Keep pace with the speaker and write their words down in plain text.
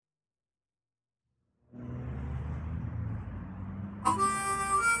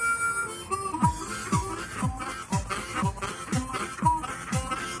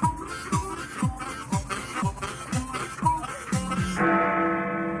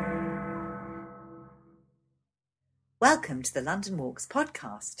Welcome to the London Walks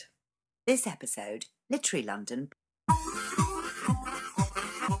podcast. This episode, Literary London.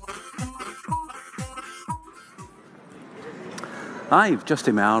 I've just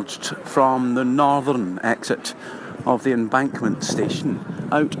emerged from the northern exit of the Embankment station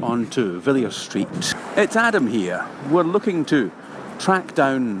out onto Villiers Street. It's Adam here. We're looking to track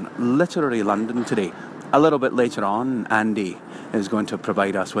down Literary London today. A little bit later on, Andy is going to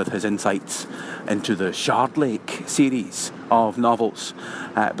provide us with his insights into the Shardlake series of novels.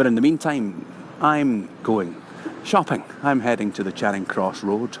 But in the meantime, I'm going shopping. I'm heading to the Charing Cross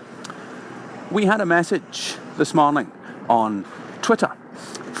Road. We had a message this morning on Twitter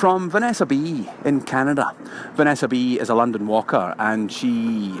from Vanessa B in Canada. Vanessa B is a London walker and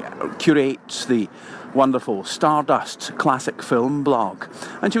she curates the wonderful Stardust classic film blog.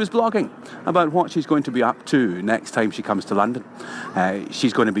 And she was blogging about what she's going to be up to next time she comes to London.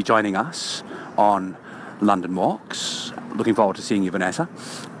 She's going to be joining us on London Walks. Looking forward to seeing you, Vanessa.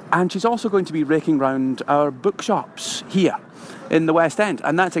 And she's also going to be raking round our bookshops here in the West End.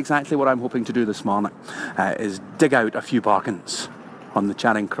 And that's exactly what I'm hoping to do this morning, is dig out a few bargains on the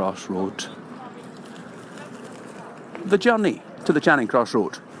Charing Cross Road. The journey to the Charing Cross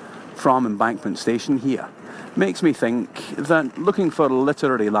Road from Embankment Station here makes me think that looking for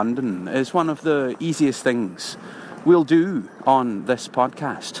Literary London is one of the easiest things we'll do on this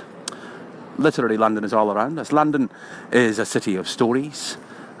podcast. Literary London is all around us. London is a city of stories,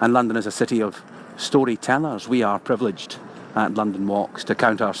 and London is a city of storytellers. We are privileged at London Walks to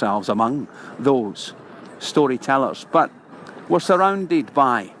count ourselves among those storytellers, but we're surrounded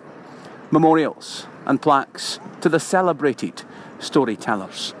by memorials and plaques to the celebrated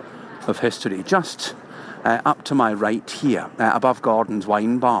storytellers of history. Just up to my right here, above Gordon's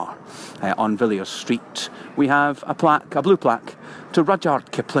Wine Bar on Villiers Street, we have a blue plaque to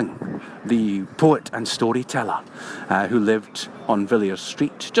Rudyard Kipling, the poet and storyteller who lived on Villiers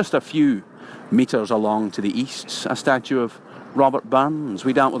Street. Just a few metres along to the east, a statue of Robert Burns.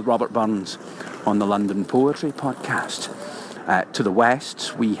 We dealt with Robert Burns on the London Poetry podcast. To the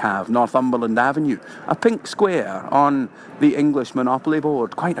west, we have Northumberland Avenue, a pink square on the English Monopoly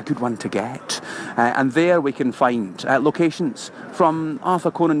board, quite a good one to get. And there we can find locations from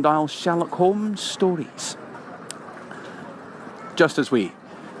Arthur Conan Doyle's Sherlock Holmes stories. Just as we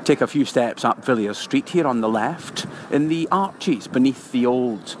take a few steps up Villiers Street here on the left, in the arches beneath the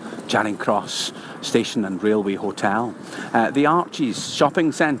old Charing Cross Station and Railway Hotel. The Arches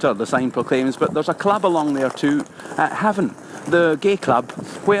Shopping Centre, the sign proclaims, but there's a club along there too, Heaven, the gay club,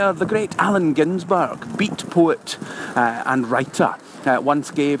 where the great Allen Ginsberg, beat poet and writer, once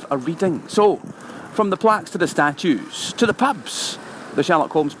gave a reading. So, from the plaques to the statues, to the pubs, the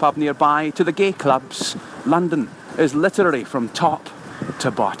Sherlock Holmes pub nearby, to the gay clubs, London is literary from top to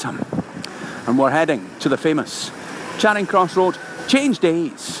bottom. And we're heading to the famous Charing Cross Road. Changed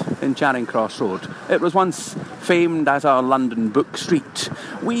days in Charing Cross Road. It was once famed as our London book street.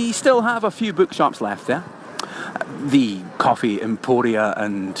 We still have a few bookshops left there. The coffee emporia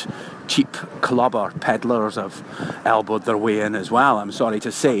and cheap clobber peddlers have elbowed their way in as well, I'm sorry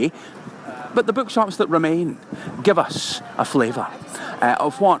to say. But the bookshops that remain give us a flavour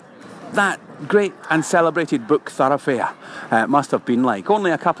of what that great and celebrated book thoroughfare must have been like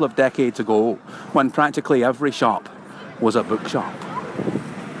only a couple of decades ago, when practically every shop was a bookshop.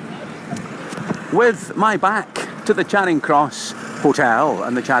 With my back to the Charing Cross Hotel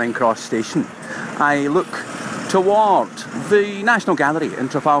and the Charing Cross Station, I look toward the National Gallery in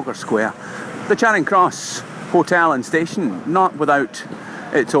Trafalgar Square. The Charing Cross Hotel and Station, not without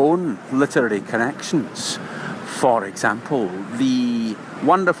its own literary connections. For example, the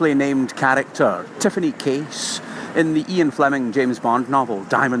wonderfully named character Tiffany Case in the Ian Fleming James Bond novel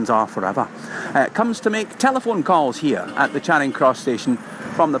Diamonds Are Forever comes to make telephone calls here at the Charing Cross Station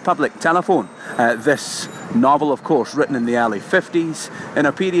from the public telephone. This novel, of course, written in the early 50s, in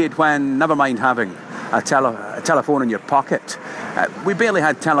a period when, never mind having a telephone in your pocket, we barely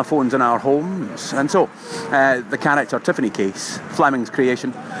had telephones in our homes. And so the character Tiffany Case, Fleming's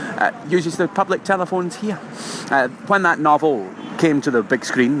creation, uses the public telephones here. When that novel came to the big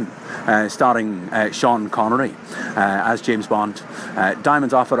screen, starring Sean Connery as James Bond,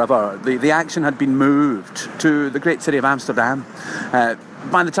 Diamonds Are Forever, the action had been moved to the great city of Amsterdam.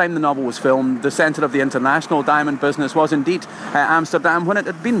 By the time the novel was filmed, the centre of the international diamond business was indeed Amsterdam. When it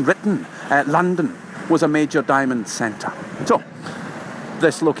had been written, London was a major diamond centre. So,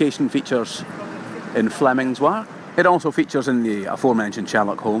 this location features in Fleming's work. It also features in the aforementioned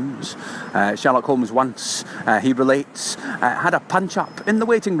Sherlock Holmes. Sherlock Holmes once, he relates, had a punch-up in the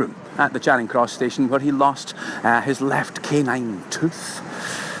waiting room at the Charing Cross Station where he lost his left canine tooth.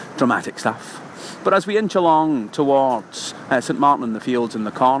 Dramatic stuff. But as we inch along towards St Martin in the Fields in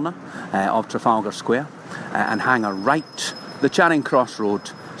the corner of Trafalgar Square and hang a right, the Charing Cross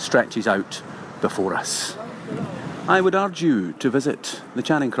Road stretches out before us. I would urge you to visit the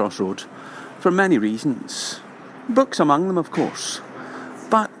Charing Cross Road for many reasons. Books among them, of course.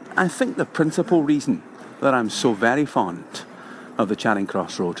 But I think the principal reason that I'm so very fond of the Charing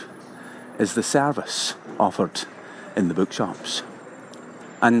Cross Road is the service offered in the bookshops.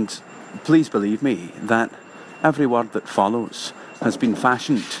 And please believe me that every word that follows has been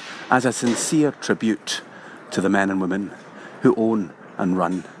fashioned as a sincere tribute to the men and women who own and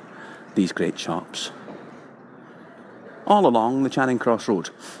run these great shops. All along the Charing Cross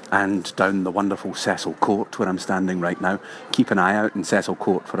Road and down the wonderful Cecil Court where I'm standing right now. Keep an eye out in Cecil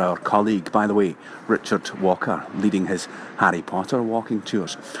Court for our colleague, by the way, Richard Walker, leading his Harry Potter walking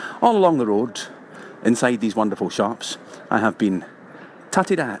tours. All along the road, inside these wonderful shops, I have been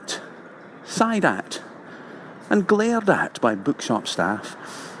tutted at, sighed at, and glared at by bookshop staff.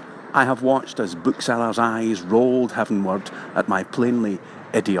 I have watched as booksellers' eyes rolled heavenward at my plainly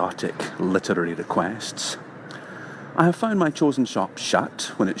idiotic literary requests. I have found my chosen shop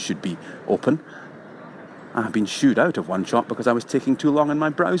shut when it should be open. I have been shooed out of one shop because I was taking too long in my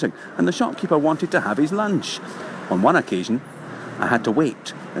browsing, and the shopkeeper wanted to have his lunch. On one occasion, I had to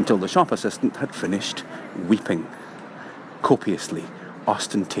wait until the shop assistant had finished weeping, copiously,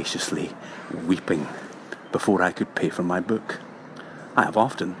 ostentatiously weeping, before I could pay for my book. I have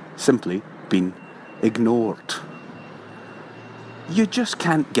often simply been ignored. You just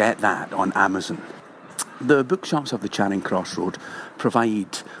can't get that on Amazon. The bookshops of the Charing Cross Road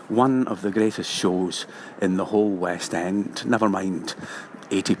provide one of the greatest shows in the whole West End. Never mind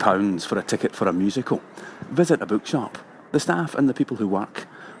 £80 for a ticket for a musical. Visit a bookshop. The staff and the people who work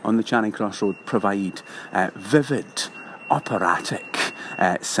on the Charing Cross Road provide vivid, operatic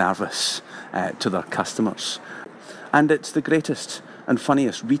service to their customers. And it's the greatest and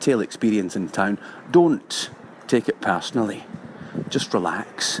funniest retail experience in town. Don't take it personally. Just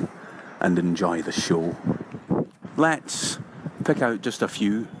relax and enjoy the show. Let's pick out just a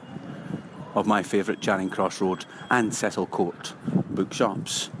few of my favourite Charing Cross Road and Cecil Court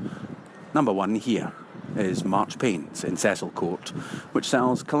bookshops. Number one here is Marchpane's in Cecil Court, which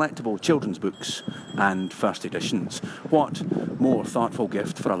sells collectible children's books and first editions. What more thoughtful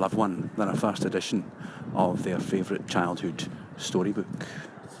gift for a loved one than a first edition of their favourite childhood storybook?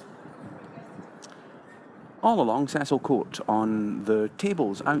 All along Cecil Court, on the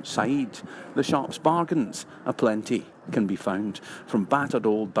tables outside the shops, bargains aplenty can be found, from battered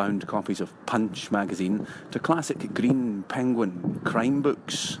old bound copies of Punch magazine to classic Green Penguin crime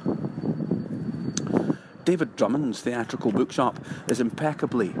books. David Drummond's theatrical bookshop is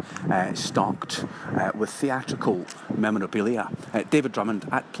impeccably stocked with theatrical memorabilia. David Drummond,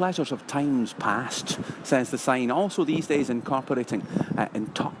 at pleasures of times past, says the sign, also these days incorporating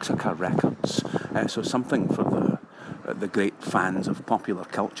Intoxica records, so something for the great fans of popular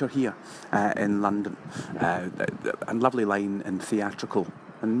culture here in London. A lovely line in theatrical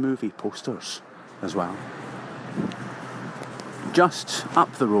and movie posters as well. Just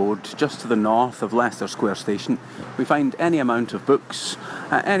up the road, just to the north of Leicester Square Station, we find Any Amount of Books.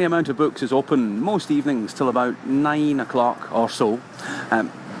 Any Amount of Books is open most evenings till about 9 o'clock or so.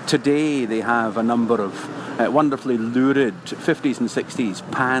 Today they have a number of wonderfully lurid 50s and 60s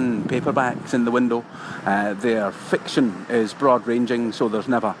pan paperbacks in the window. Their fiction is broad-ranging, so there's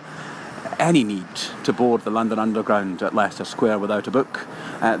never any need to board the London Underground at Leicester Square without a book.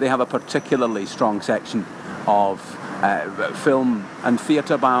 They have a particularly strong section of film and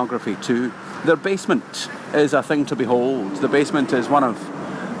theatre biography too. Their basement is a thing to behold. The basement is one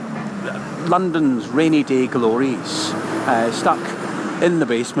of London's rainy day glories, stuck in the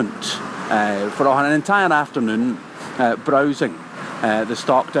basement for an entire afternoon browsing the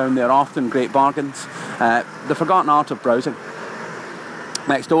stock down there, often great bargains. The Forgotten Art of Browsing.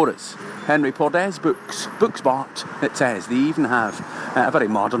 Next door is Henry Pordez Books, Booksport, it says. They even have a very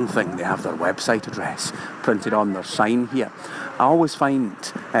modern thing. They have their website address printed on their sign here. I always find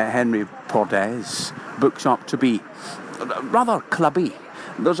Henry Pordez Bookshop to be rather clubby.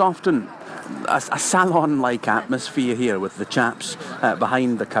 There's often a salon-like atmosphere here with the chaps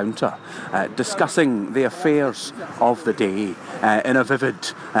behind the counter discussing the affairs of the day in a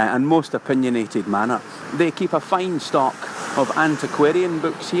vivid and most opinionated manner. They keep a fine stock of antiquarian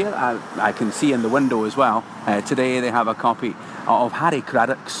books here. I can see in the window as well. Today they have a copy of Harry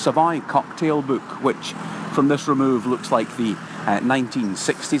Craddock's Savoy Cocktail Book, which from this remove looks like the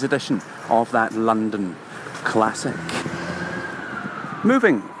 1960s edition of that London classic.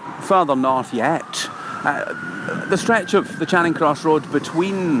 Moving further north yet, the stretch of the Charing Cross Road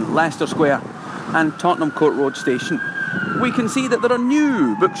between Leicester Square and Tottenham Court Road Station, we can see that there are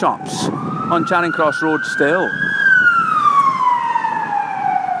new bookshops on Charing Cross Road still.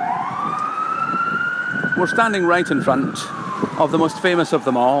 We're standing right in front of the most famous of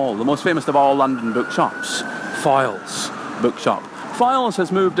them all, the most famous of all London bookshops, Foyles Bookshop. Foyles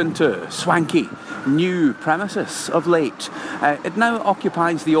has moved into swanky new premises of late. It now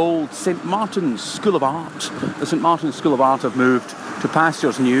occupies the old St Martin's School of Art. The St Martin's School of Art have moved to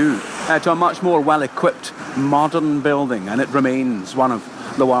pastures new, to a much more well-equipped modern building, and it remains one of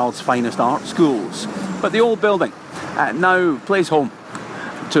the world's finest art schools. But the old building now plays home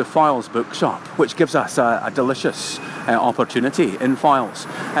to Foyles Bookshop, which gives us a delicious opportunity in Foyles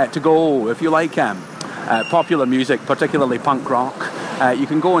to go, if you like, popular music, particularly punk rock. You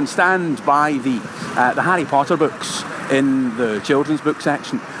can go and stand by the Harry Potter books in the children's book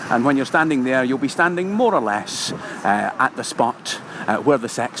section, and when you're standing there, you'll be standing more or less at the spot where the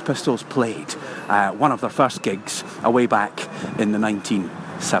Sex Pistols played one of their first gigs way back in the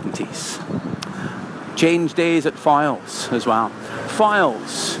 1970s. Change days at Foyles as well.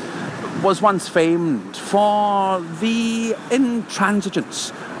 Foyles was once famed for the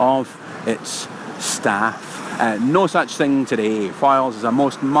intransigence of its staff. No such thing today. Foyles is a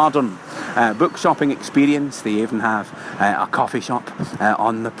most modern book shopping experience. They even have a coffee shop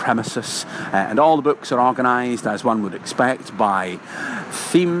on the premises, and all the books are organised as one would expect by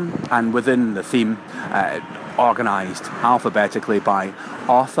theme, and within the theme organised alphabetically by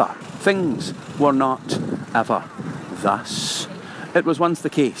author. Things were not ever thus. It was once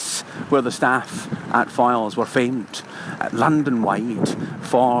the case where the staff at Foyles were famed London-wide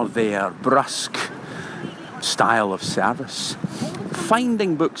for their brusque style of service.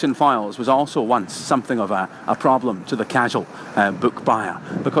 Finding books in Foyles was also once something of a problem to the casual book buyer,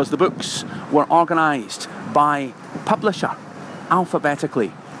 because the books were organised by publisher,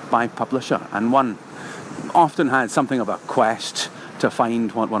 alphabetically by publisher, and one often had something of a quest to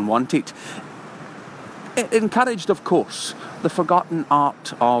find what one wanted. It encouraged, of course, the forgotten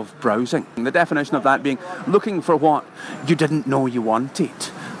art of browsing. The definition of that being looking for what you didn't know you wanted.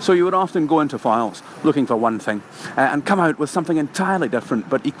 So you would often go into Foyles looking for one thing and come out with something entirely different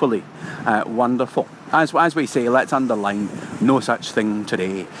but equally wonderful. As we say, let's underline, no such thing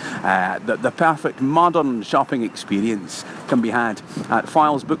today. The perfect modern shopping experience can be had at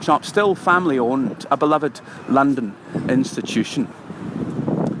Foyles Bookshop, still family owned, a beloved London institution.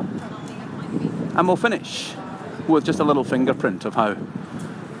 And we'll finish with just a little fingerprint of how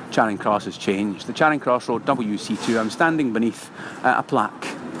Charing Cross has changed. The Charing Cross Road WC2, I'm standing beneath a plaque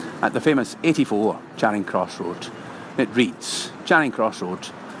at the famous 84 Charing Cross Road. It reads, Charing Cross Road,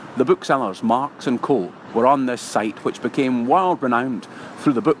 the booksellers Marks and Co. were on this site, which became world-renowned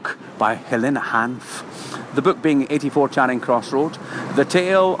through the book by Helena Hanff. The book being 84 Charing Cross Road, the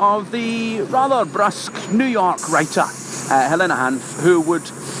tale of the rather brusque New York writer Helena Hanff, who would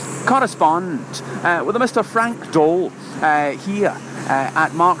correspond with a Mr. Frank Dole here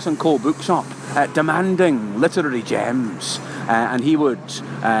at Marks and Co. Bookshop, demanding literary gems, and he would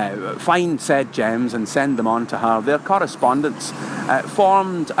find said gems and send them on to her. Their correspondence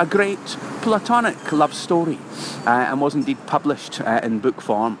formed a great platonic love story, and was indeed published in book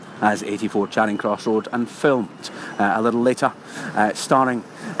form as 84 Charing Cross Road, and filmed a little later, starring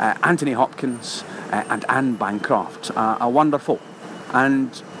Anthony Hopkins and Anne Bancroft. A wonderful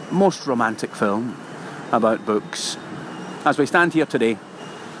and most romantic film about books. As we stand here today,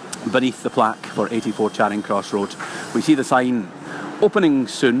 beneath the plaque for 84 Charing Cross Road, we see the sign opening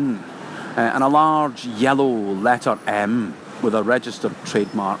soon, and a large yellow letter M with a registered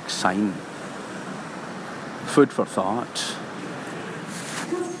trademark sign. Food for thought.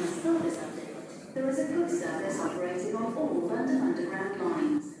 There is a good service operating on all London Underground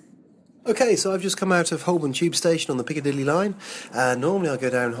lines. Okay, so I've just come out of Holborn Tube Station on the Piccadilly line. Normally I go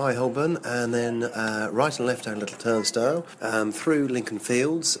down High Holborn and then right and left down Little Turnstile, through Lincoln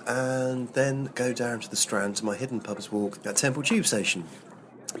Fields, and then go down to the Strand to my hidden pubs walk at Temple Tube Station.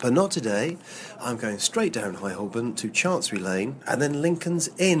 But not today. I'm going straight down High Holborn to Chancery Lane and then Lincoln's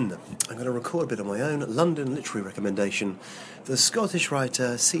Inn. I'm going to record a bit on my own London literary recommendation, the Scottish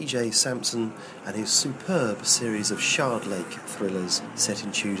writer C.J. Sampson and his superb series of Shardlake thrillers set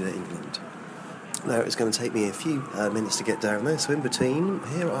in Tudor England. Now, it's going to take me a few minutes to get down there, so in between,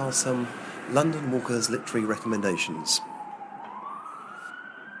 here are some London Walkers literary recommendations.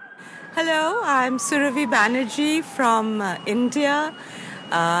 Hello, I'm Surabhi Banerjee from India.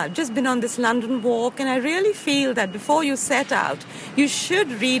 I've just been on this London walk, and I really feel that before you set out, you should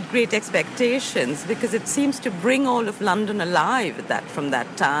read Great Expectations, because it seems to bring all of London alive from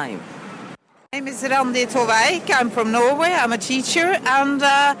that time. My name is Randi Toveik. I'm from Norway. I'm a teacher, and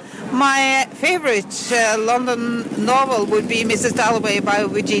my favourite London novel would be Mrs. Dalloway by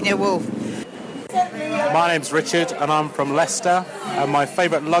Virginia Woolf. My name's Richard and I'm from Leicester, and my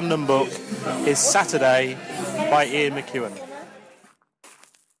favourite London book is Saturday by Ian McEwan.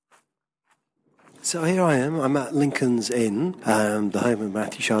 So here I am, I'm at Lincoln's Inn, the home of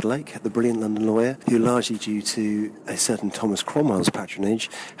Matthew Shardlake, the brilliant London lawyer, who largely due to a certain Thomas Cromwell's patronage,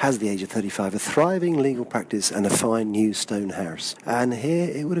 has at the age of 35 a thriving legal practice and a fine new stone house. And here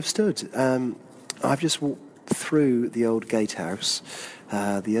it would have stood. I've just walked through the old gatehouse.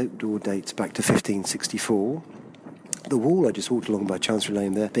 The oak door dates back to 1564. The wall I just walked along by Chancery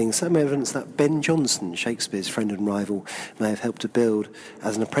Lane there being some evidence that Ben Jonson, Shakespeare's friend and rival, may have helped to build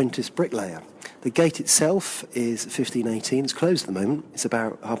as an apprentice bricklayer. The gate itself is 1518. It's closed at the moment. It's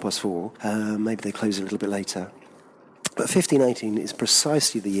about 4:30. Maybe they close a little bit later. But 1518 is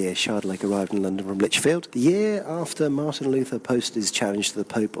precisely the year Shardlake arrived in London from Lichfield, the year after Martin Luther posted his challenge to the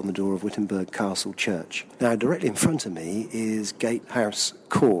Pope on the door of Wittenberg Castle Church. Now, directly in front of me is Gatehouse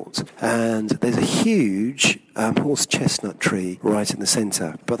Court, and there's a huge horse chestnut tree right in the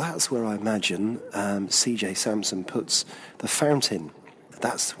centre. But that's where I imagine C.J. Sampson puts the fountain.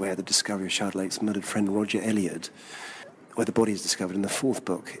 That's where the discovery of Shardlake's murdered friend Roger Elliot, where the body is discovered in the fourth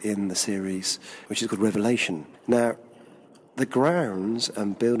book in the series, which is called Revelation. Now, the grounds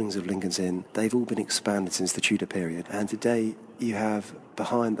and buildings of Lincoln's Inn, they've all been expanded since the Tudor period. And today you have,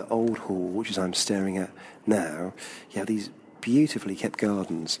 behind the old hall, which is I'm staring at now, you have these beautifully kept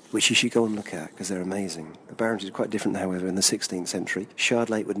gardens, which you should go and look at because they're amazing. The Barrington is quite different, however, in the 16th century.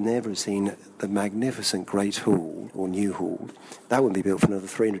 Shardlake would never have seen the magnificent Great Hall, or New Hall. That wouldn't be built for another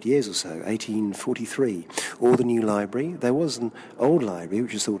 300 years or so, 1843. Or the new library. There was an old library,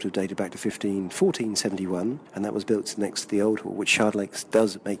 which is thought to have dated back to 1471, and that was built next to the old hall, which Shardlake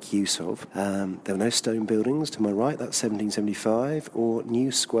does make use of. There were no stone buildings to my right, that's 1775, or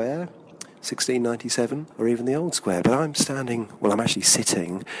New Square, 1697, or even the old square. But I'm actually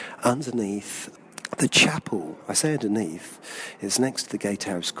sitting underneath the chapel. I say underneath, it's next to the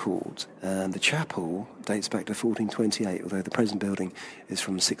Gatehouse Court. And the chapel dates back to 1428, although the present building is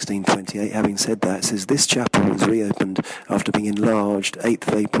from 1628. Having said that, it says this chapel was reopened after being enlarged 8th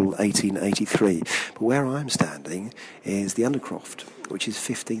of April 1883. But where I'm standing is the Undercroft, which is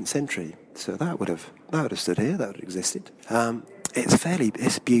 15th century. So that would have stood here, that would have existed.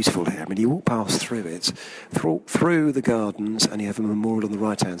 It's beautiful here. I mean, you walk past through it, through the gardens, and you have a memorial on the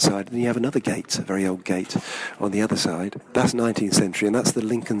right-hand side, and you have another gate, a very old gate, on the other side. That's 19th century, and that's the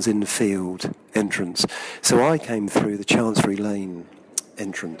Lincoln's Inn Field entrance. So I came through the Chancery Lane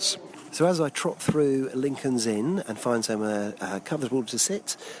entrance. So as I trot through Lincoln's Inn and find somewhere comfortable to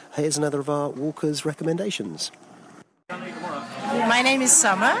sit, here's another of our walkers' recommendations. My name is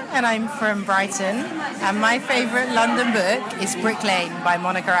Summer and I'm from Brighton, and my favourite London book is Brick Lane by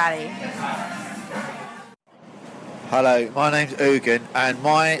Monica Ali. Hello, my name's Ugan and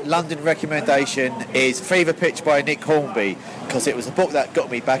my London recommendation is Fever Pitch by Nick Hornby, because it was a book that got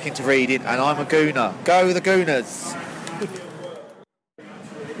me back into reading and I'm a Gooner. Go the Gooners!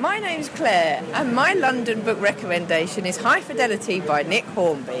 My name's Claire and my London book recommendation is High Fidelity by Nick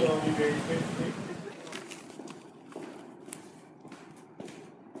Hornby.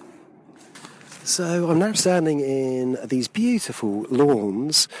 So I'm now standing in these beautiful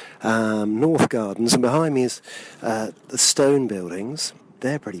lawns, North Gardens, and behind me is the stone buildings.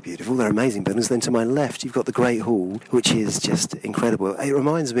 They're pretty beautiful, they're amazing buildings. Then to my left you've got the Great Hall, which is just incredible. It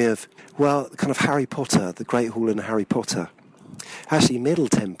reminds me of, kind of Harry Potter, the Great Hall in Harry Potter. Actually, Middle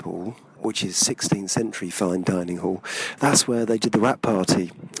Temple, which is 16th century fine dining hall, that's where they did the wrap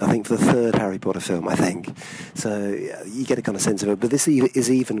party, I think, for the third Harry Potter film, I think. So you get a kind of sense of it, but this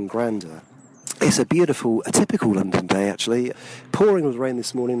is even grander. It's a typical London day, actually. Pouring with rain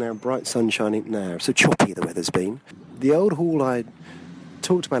this morning, now bright sun shining now. So choppy the weather's been. The old hall I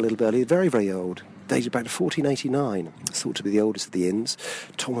talked about a little bit earlier, very, very old, dated back to 1489. It's thought to be the oldest of the inns.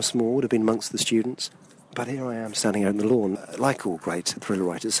 Thomas More would have been amongst the students. But here I am standing out in the lawn. Like all great thriller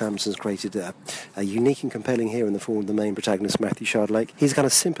writers, Sampson's created a unique and compelling hero in the form of the main protagonist, Matthew Shardlake. He's kind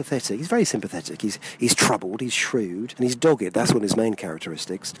of sympathetic. He's very sympathetic. He's troubled, he's shrewd, and he's dogged. That's one of his main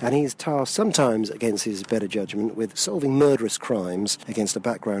characteristics. And he's tasked, sometimes against his better judgment, with solving murderous crimes against a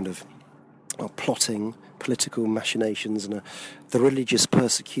background of plotting, political machinations, and the religious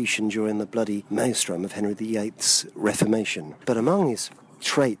persecution during the bloody maelstrom of Henry VIII's Reformation. But among his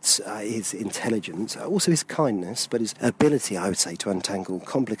traits, his intelligence, also his kindness, but his ability, I would say, to untangle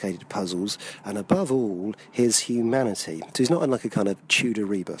complicated puzzles, and above all, his humanity. So he's not unlike a kind of Tudor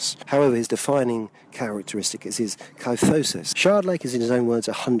rebus. However, his defining characteristic is his kyphosis. Shardlake is, in his own words,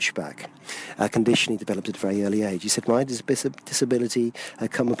 a hunchback, a condition he developed at a very early age. He said, my disability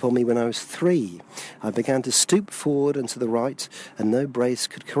had come upon me when I was 3. I began to stoop forward and to the right, and no brace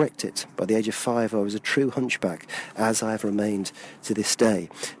could correct it. By the age of 5, I was a true hunchback, as I have remained to this day.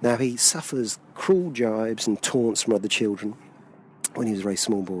 Now, he suffers cruel jibes and taunts from other children when he was a very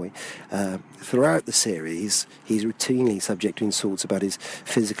small boy. Throughout the series, he's routinely subject to insults about his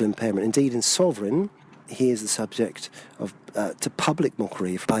physical impairment. Indeed, in Sovereign, he is the subject of to public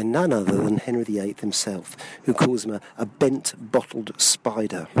mockery by none other than Henry VIII himself, who calls him a bent, bottled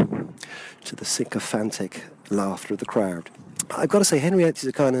spider, to the sycophantic laughter of the crowd. I've got to say, Henry VIII is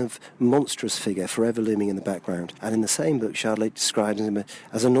a kind of monstrous figure, forever looming in the background. And in the same book, Shardlake describes him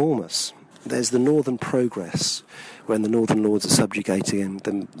as enormous. There's the Northern Progress, when the Northern Lords are subjugating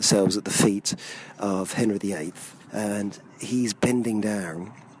themselves at the feet of Henry VIII, and he's bending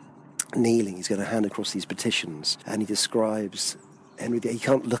down, kneeling. He's got a hand across these petitions, and he describes Henry VIII. He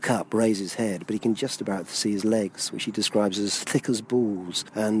can't look up, raise his head, but he can just about see his legs, which he describes as thick as balls.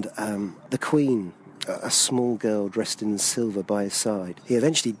 And the Queen, a small girl dressed in silver by his side. He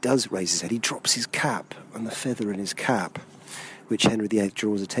eventually does raise his head. He drops his cap, and the feather in his cap, which Henry VIII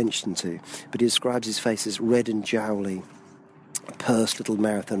draws attention to. But he describes his face as red and jowly, a pursed little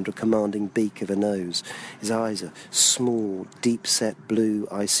mouth under a commanding beak of a nose. His eyes are small, deep-set blue,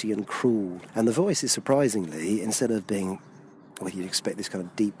 icy and cruel. And the voice is surprisingly, instead of being, well, you'd expect this kind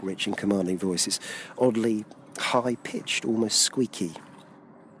of deep, rich and commanding voice, is oddly high-pitched, almost squeaky.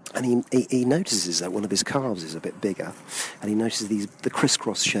 And he notices that one of his calves is a bit bigger, and he notices the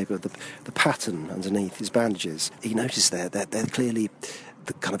crisscross shape of the pattern underneath his bandages. He notices that they're clearly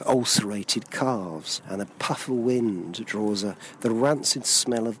the kind of ulcerated calves, and a puff of wind draws the rancid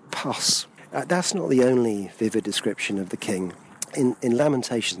smell of pus. That's not the only vivid description of the king. In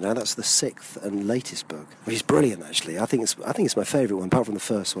Lamentations, now that's the 6th and latest book, which is brilliant actually. I think it's my favourite one, apart from the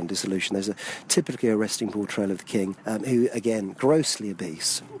first one, Dissolution. There's a typically arresting portrayal of the king, who, again, grossly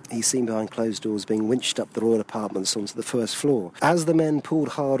obese. He's seen behind closed doors being winched up the royal apartments onto the first floor. As the men pulled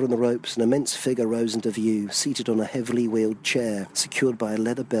hard on the ropes, an immense figure rose into view, seated on a heavily wheeled chair, secured by a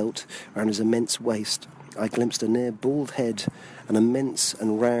leather belt around his immense waist. I glimpsed a near bald head, an immense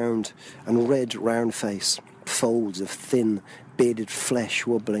and red round face, folds of thin, bearded flesh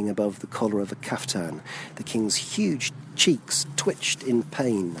wobbling above the collar of a kaftan. The king's huge cheeks twitched in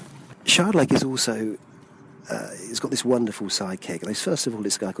pain. Shardlake is also he's got this wonderful sidekick. And first of all,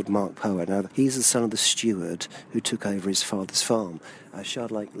 this guy called Mark Power. Now, he's the son of the steward who took over his father's farm.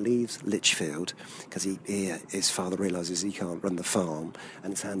 Shardlake leaves Lichfield because his father realises he can't run the farm,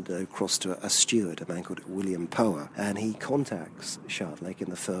 and it's handed across to a steward, a man called William Power. And he contacts Shardlake in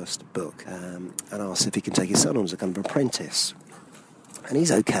the first book and asks if he can take his son on as a kind of apprentice. And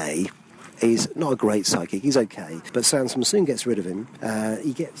he's okay. He's not a great sidekick, he's okay. But Sansom soon gets rid of him.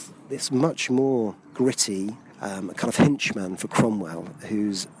 He gets this much more gritty kind of henchman for Cromwell,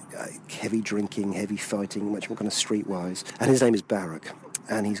 who's heavy drinking, heavy fighting, much more kind of streetwise. And his name is Barrack.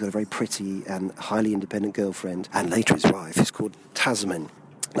 And he's got a very pretty and highly independent girlfriend. And later his wife is called Tasman.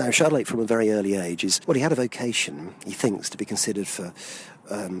 Now, Shardlake, from a very early age, he had a vocation, he thinks, to be considered for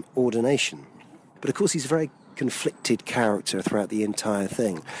ordination. But of course he's a very conflicted character throughout the entire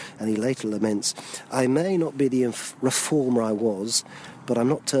thing, and he later laments, I may not be the reformer I was, but I'm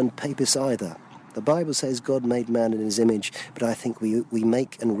not turned papist either. The Bible says God made man in his image, but I think we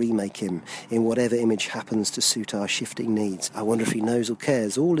make and remake him in whatever image happens to suit our shifting needs. I wonder if he knows or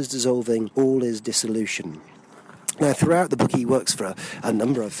cares. All is dissolving, all is dissolution. Now, throughout the book he works for a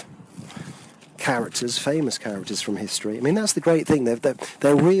number of characters, famous characters from history. I mean, that's the great thing.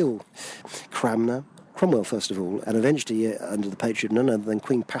 They're real. Cromwell, first of all, and eventually under the patronage of none other than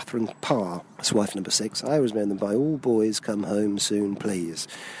Queen Catherine Parr, his wife number 6. I always remember them by all boys come home soon, please.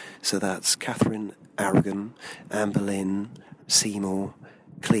 So that's Catherine, Aragon, Anne Boleyn, Seymour,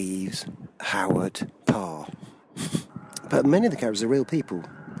 Cleves, Howard, Parr. But many of the characters are real people,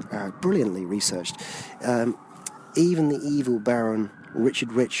 brilliantly researched. Even the evil Baron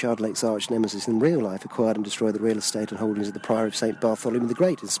Richard Rich, Shardlake's arch nemesis in real life, acquired and destroyed the real estate and holdings of the Priory of St. Bartholomew the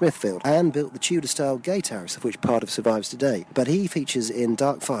Great in Smithfield, and built the Tudor-style gatehouse, of which part of survives today. But he features in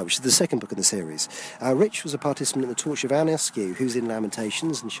Dark Fire, which is the second book in the series. Rich was a participant in the torture of Anne Askew, who's in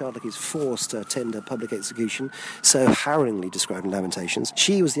Lamentations, and Shardlake is forced to attend a public execution, so harrowingly described in Lamentations.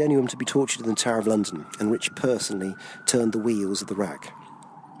 She was the only woman to be tortured in the Tower of London, and Rich personally turned the wheels of the rack.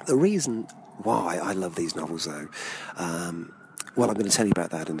 The reason why I love these novels, though, Well, I'm going to tell you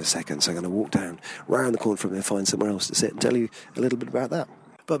about that in a second. So I'm going to walk down round the corner from there, find somewhere else to sit and tell you a little bit about that.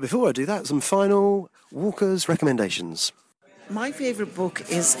 But before I do that, some final Walker's recommendations. My favourite book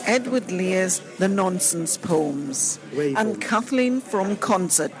is Edward Lear's The Nonsense Poems. And Kathleen from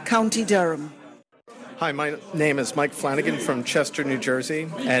Consett, County Durham. Hi, my name is Mike Flanagan from Chester, New Jersey,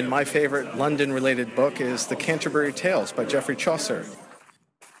 and my favourite London-related book is The Canterbury Tales by Geoffrey Chaucer.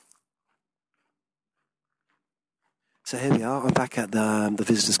 So here we are, I'm back at the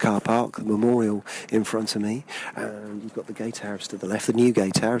visitors' car park, the memorial in front of me, and you've got the gatehouse to the left, the new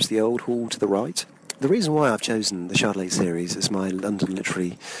gatehouse, the old hall to the right. The reason why I've chosen the Shardlake series as my London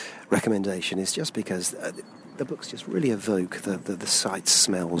literary recommendation is just because the books just really evoke the sights,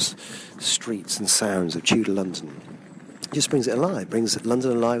 smells, streets and sounds of Tudor London. It just brings it alive, brings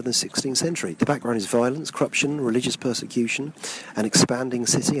London alive in the 16th century. The background is violence, corruption, religious persecution, an expanding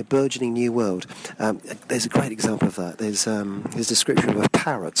city, a burgeoning new world. There's a great example of that. There's his description of a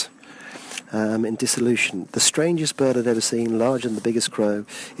parrot in Dissolution. The strangest bird I'd ever seen, larger than the biggest crow.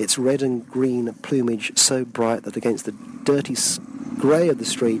 Its red and green plumage so bright that against the dirty grey of the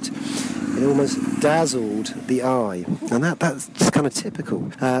street, it almost dazzled the eye. And that's just kind of typical.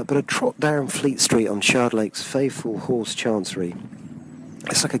 But a trot down Fleet Street on Shardlake's faithful horse Chancery,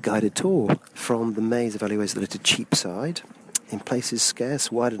 it's like a guided tour from the maze of alleyways that lead to Cheapside, in places scarce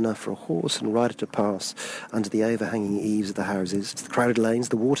wide enough for a horse and rider to pass under the overhanging eaves of the houses, the crowded lanes,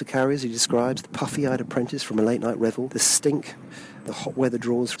 the water carriers he describes, the puffy-eyed apprentice from a late-night revel, the stink, the hot weather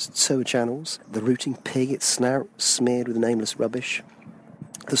draws sewer channels, the rooting pig, its snout smeared with nameless rubbish,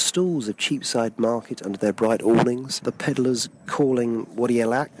 the stalls of Cheapside Market under their bright awnings, the pedlars calling what he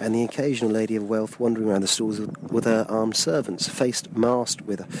lack, and the occasional lady of wealth wandering around the stalls with her armed servants, faced masked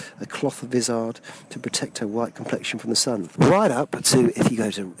with a cloth vizard to protect her white complexion from the sun. Right up to, if you go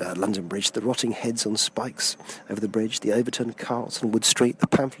to London Bridge, the rotting heads on spikes over the bridge, the overturned carts on Wood Street, the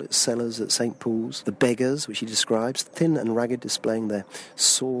pamphlet sellers at St. Paul's, the beggars, which he describes, thin and ragged, displaying their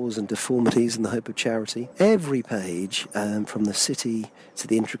sores and deformities in the hope of charity. Every page, from the city to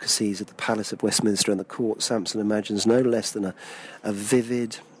the intricacies of the Palace of Westminster and the court, Sampson imagines no less than a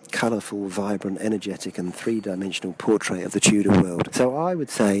vivid, colourful, vibrant, energetic and three-dimensional portrait of the Tudor world. So I would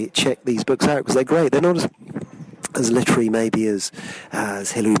say check these books out because they're great. They're not as literary maybe as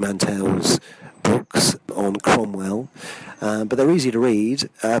Hilary Mantel's books on Cromwell, but they're easy to read.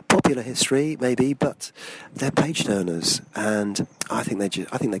 Popular history maybe, but they're page turners, and I think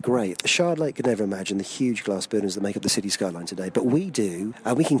they're great. Shardlake could never imagine the huge glass buildings that make up the city skyline today, but we do,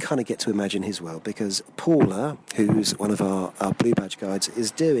 and we can kind of get to imagine his world because Paula, who's one of our Blue Badge guides, is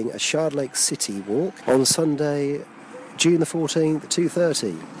doing a Shardlake City walk on Sunday, June the 14th,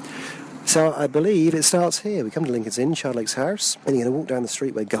 2:30. So I believe it starts here. We come to Lincoln's Inn, Shardlake's house, and you're going to walk down the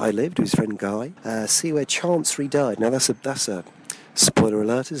street where Guy lived, his friend Guy, see where Chancery died. Now that's a spoiler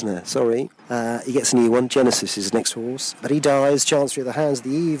alert, isn't it? Sorry. He gets a new one, Genesis, his next horse. But he dies, Chancery, at the hands of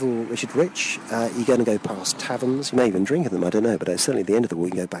the evil Richard Rich. You're going to go past taverns. You may even drink at them, I don't know, but certainly at the end of the walk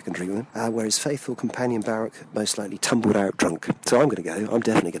you can go back and drink them. Where his faithful companion Barrack most likely tumbled out drunk. So I'm going to go. I'm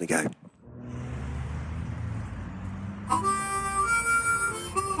definitely going to go.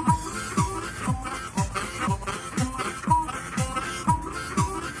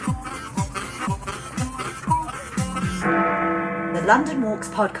 The London Walks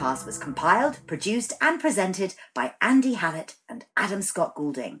podcast was compiled, produced and presented by Andy Hallett and Adam Scott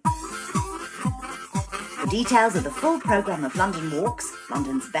Goulding. For details of the full programme of London Walks,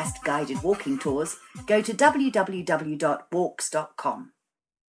 London's best guided walking tours, go to www.walks.com.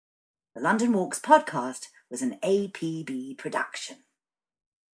 The London Walks podcast was an APB production.